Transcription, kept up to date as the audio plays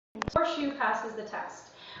Your shoe passes the test.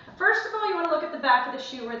 First of all, you want to look at the back of the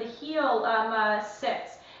shoe where the heel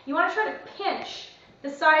sits. You want to try to pinch the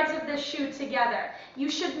sides of the shoe together. You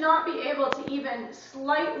should not be able to even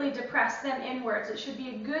slightly depress them inwards. It should be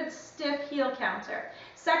a good stiff heel counter.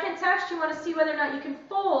 Second test, you want to see whether or not you can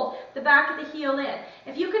fold the back of the heel in.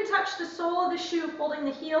 If you can touch the sole of the shoe folding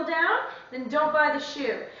the heel down, then don't buy the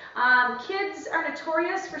shoe. Kids are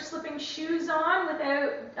notorious for slipping shoes on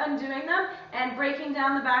without undoing them and breaking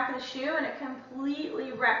down the back of the shoe, and it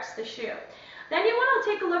completely wrecks the shoe. Then you want to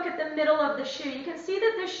take a look at the middle of the shoe. You can see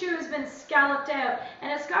that this shoe has been scalloped out and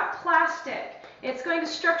it's got plastic. It's going to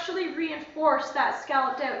structurally reinforce that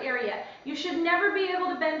scalloped out area. You should never be able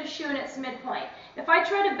to bend a shoe in its midpoint. If I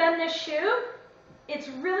try to bend this shoe, it's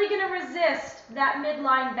really going to resist that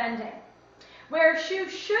midline bending. Where a shoe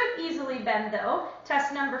should easily bend though,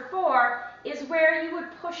 test number 4, is where you would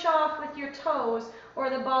push off with your toes or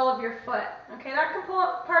the ball of your foot. Okay, that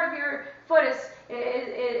part of your foot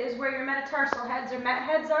is where your metatarsal heads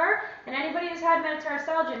are, and anybody who's had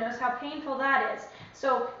metatarsalgia knows how painful that is.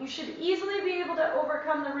 So you should easily be able to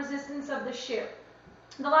overcome the resistance of the shoe.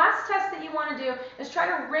 The last test that you want to do is try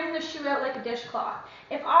to wring the shoe out like a dishcloth.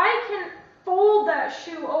 If I can fold that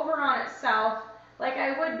shoe over on itself like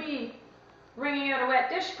I would be wringing out a wet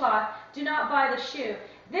dishcloth, do not buy the shoe.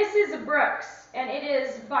 This is a Brooks, and it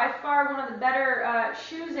is by far one of the better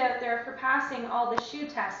shoes out there for passing all the shoe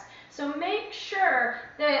tests. So make sure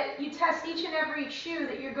that you test each and every shoe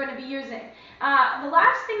that you're going to be using. The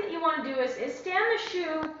last thing that you want to do is stand the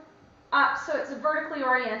shoe up so it's vertically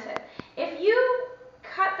oriented. If you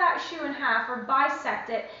cut that shoe in half or bisect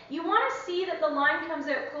it, you want to see that the line comes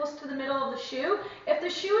out close to the middle of the shoe. If the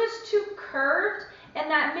shoe is too curved and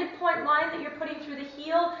that midpoint line that you're putting through the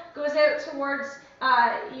heel goes out towards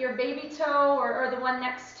your baby toe or the one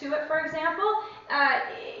next to it, for example,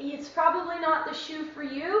 it's probably not the shoe for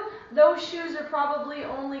you. Those shoes are probably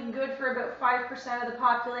only good for about 5% of the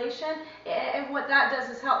population, and what that does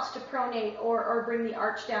is helps to pronate or bring the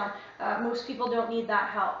arch down. Most people don't need that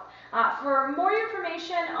help. For more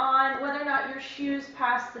information on whether or not your shoes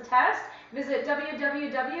pass the test, visit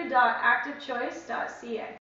www.activechoice.ca.